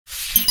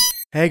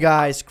Hey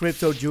guys,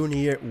 Crypto June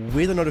here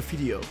with another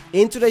video.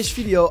 In today's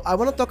video, I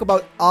want to talk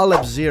about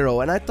Aleph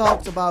Zero, and I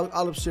talked about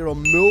Aleph Zero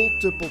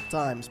multiple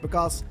times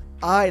because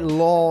I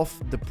love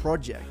the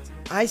project.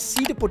 I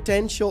see the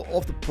potential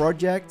of the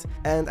project,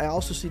 and I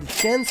also see the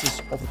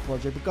chances of the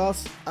project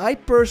because I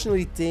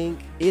personally think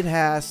it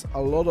has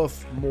a lot of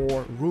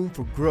more room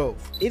for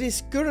growth. It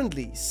is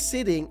currently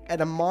sitting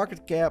at a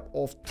market cap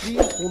of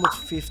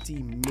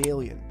 350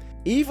 million.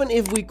 Even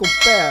if we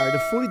compare the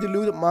fully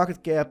diluted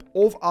market cap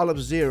of Aleph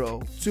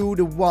Zero to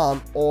the one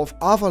of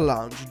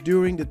Avalanche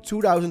during the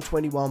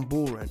 2021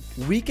 Bullrun,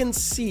 we can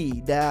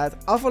see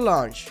that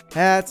Avalanche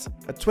had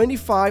a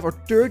 25 or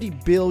 30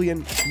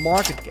 billion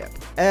market cap,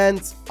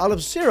 and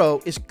Aleph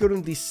Zero is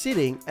currently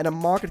sitting at a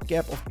market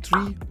cap of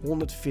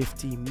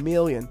 350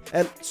 million.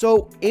 And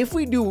so if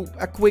we do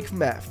a quick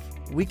math,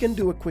 we can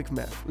do a quick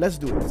math. Let's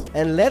do it.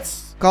 And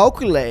let's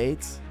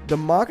calculate the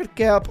market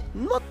cap,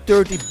 not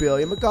 30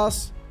 billion,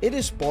 because it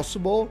is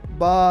possible,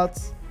 but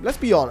let's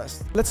be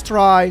honest. Let's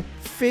try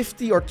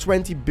 50 or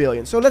 20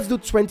 billion. So let's do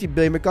 20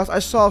 billion because I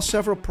saw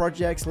several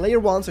projects, layer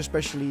ones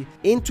especially,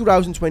 in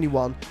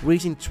 2021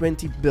 reaching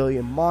 20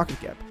 billion market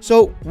cap.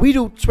 So we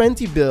do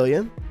 20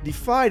 billion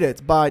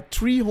divided by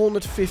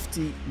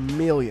 350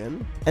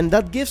 million, and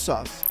that gives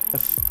us a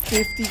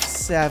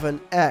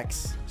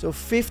 57x. So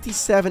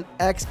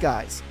 57x,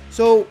 guys.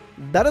 So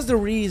that is the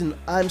reason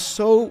I'm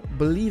so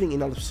believing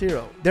in Aleph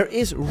Zero. There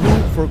is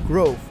room for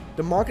growth.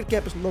 The market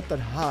cap is not that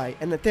high,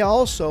 and that they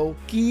also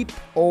keep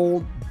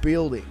on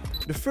building.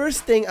 The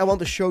first thing I want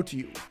to show to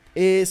you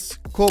is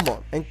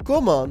Common, and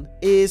Common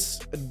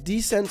is a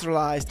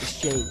decentralized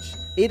exchange.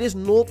 It is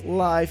not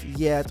live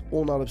yet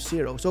on Aleph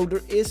Zero, so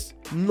there is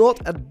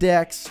not a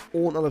DEX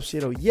on Aleph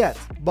Zero yet,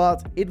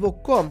 but it will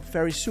come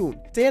very soon.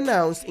 They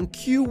announced in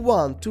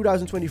Q1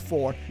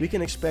 2024 we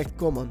can expect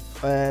Common,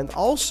 and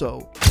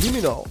also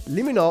Liminal.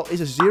 Liminal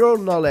is a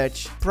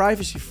zero-knowledge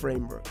privacy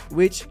framework,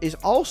 which is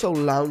also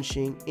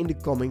launching in the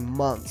coming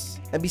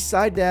months. And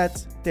beside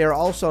that, they are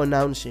also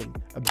announcing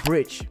a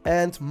bridge,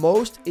 and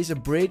Most is a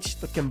bridge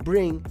that can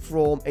bring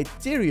from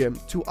Ethereum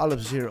to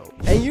Aleph Zero.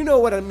 And you know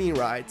what I mean,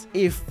 right?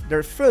 If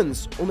their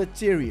funds on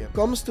Ethereum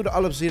comes to the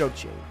Aleph Zero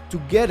chain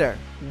together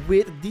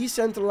with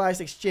decentralized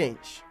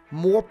exchange,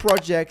 more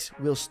projects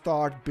will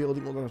start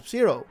building on Aleph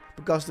Zero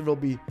because there will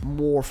be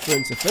more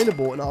funds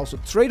available and also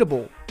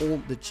tradable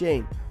on the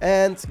chain.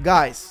 And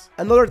guys,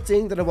 another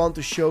thing that I want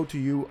to show to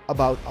you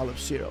about Aleph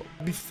Zero.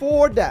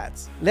 Before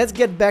that, let's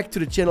get back to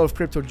the channel of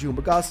Crypto June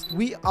because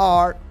we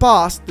are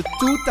past the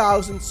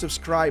 2,000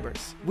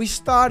 subscribers. We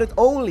started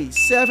only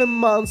 7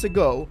 months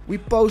ago. We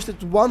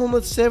posted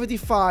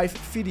 175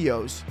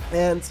 videos,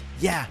 and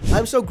yeah,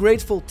 I'm so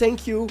grateful.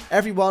 Thank you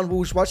everyone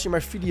who's watching my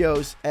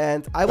videos,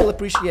 and I will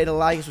appreciate a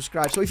like and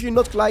subscribe. So if you're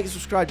not like and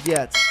subscribed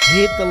yet,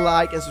 hit the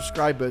like and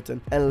subscribe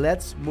button, and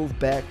let's move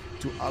back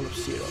to Aleph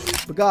Zero.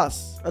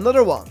 Because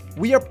another one,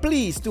 we are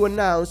pleased to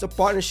announce a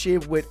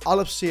partnership with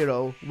Aleph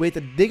Zero with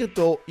the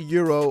Digital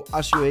Euro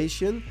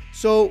Association.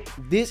 So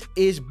this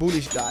is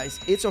bullish, guys.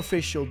 It's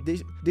official.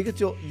 This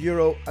Digital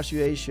Euro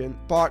Association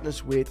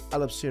partners with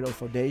Aleph Zero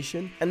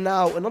Foundation. And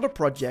now another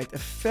project, a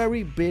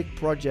very big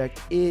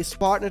project, is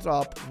partnered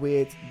up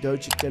with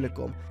Deutsche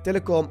Telekom,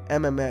 Telekom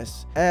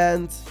MMS.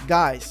 And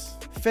guys,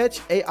 Fetch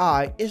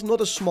AI is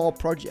not a small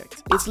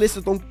project. It's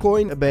listed on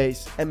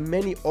Coinbase and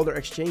many other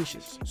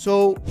exchanges.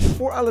 So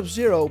for Aleph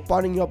Zero,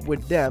 partnering up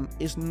with them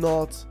is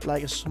not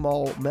like a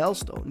small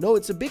milestone. No,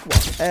 it's a big one.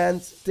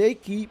 And they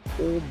keep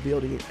on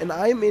building it. And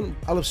I am in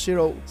Aleph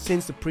Zero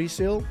since the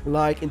pre-sale,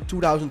 like in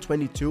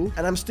 2022.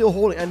 And I'm still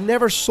holding. I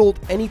never sold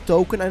any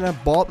token, and I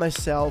bought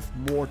myself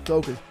more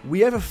tokens. We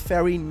have a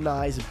very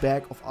nice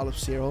bag of Aleph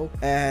Zero.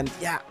 And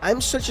yeah,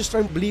 I'm such a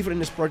strong believer in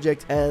this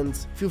project, and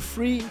feel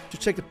free to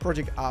check the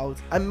project out.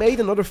 I made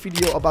another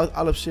video about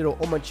Aleph Zero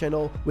on my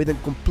channel with a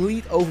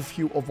complete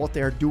overview of what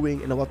they are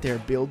doing and what they are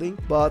building.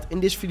 But in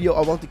this video,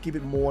 I want to keep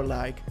it more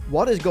like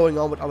what is going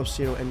on with Aleph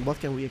Zero and what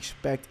can we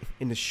expect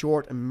in the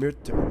short and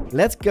mid-term.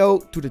 Let's go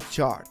to the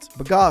chart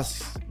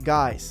because,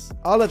 guys,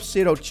 Aleph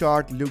Zero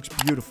chart looks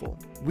beautiful.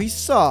 We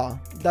saw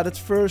that it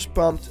first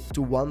pumped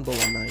to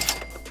 $1.90.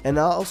 And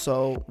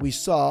also, we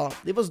saw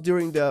it was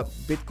during the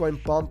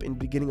Bitcoin pump in the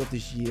beginning of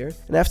this year.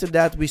 And after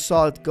that, we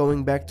saw it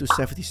going back to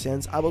 70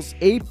 cents. I was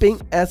aping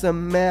as a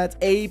mad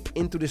ape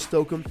into this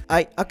token.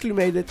 I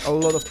accumulated a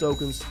lot of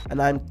tokens,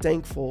 and I'm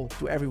thankful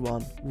to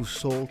everyone who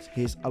sold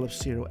his Aleph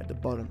Zero at the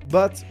bottom.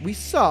 But we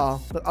saw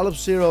that Aleph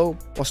Zero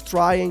was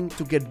trying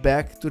to get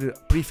back to the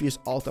previous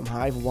all-time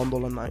high of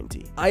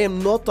 $1.90. I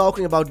am not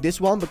talking about this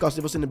one because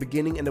it was in the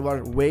beginning and there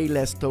were way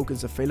less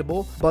tokens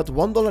available. But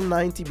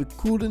 $1.90, we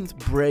couldn't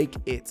break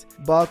it.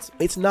 But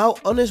it's now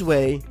on its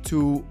way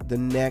to the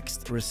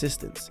next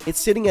resistance.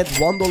 It's sitting at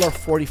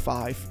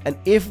 $1.45, and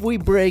if we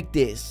break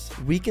this,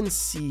 we can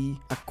see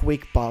a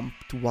quick pump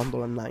to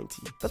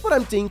 $1.90. That's what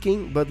I'm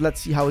thinking, but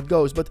let's see how it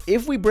goes. But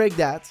if we break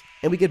that,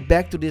 and we get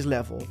back to this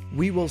level,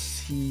 we will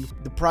see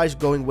the price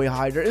going way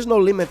higher. There is no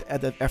limit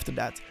after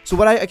that. So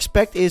what I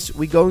expect is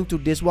we going to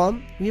this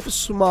one. We have a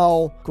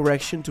small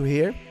correction to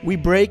here. We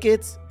break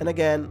it, and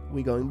again,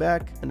 we're going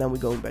back, and then we're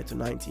going back to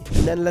 90.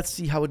 And then let's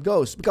see how it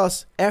goes,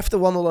 because after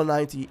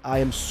 $1.90, I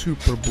am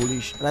super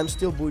bullish, and I'm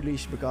still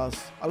bullish because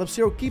Aleph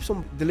Zero keeps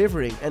on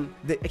delivering, and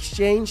the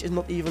exchange is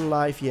not even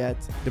live yet.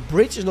 The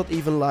bridge is not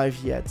even live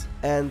yet,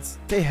 and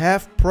they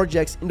have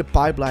projects in the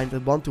pipeline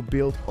that want to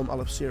build on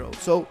Aleph Zero.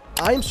 So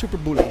I'm super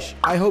bullish.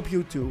 I hope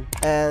you too.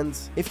 And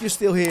if you're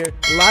still here,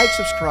 like,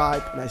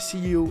 subscribe, and I see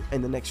you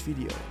in the next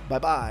video. Bye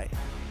bye.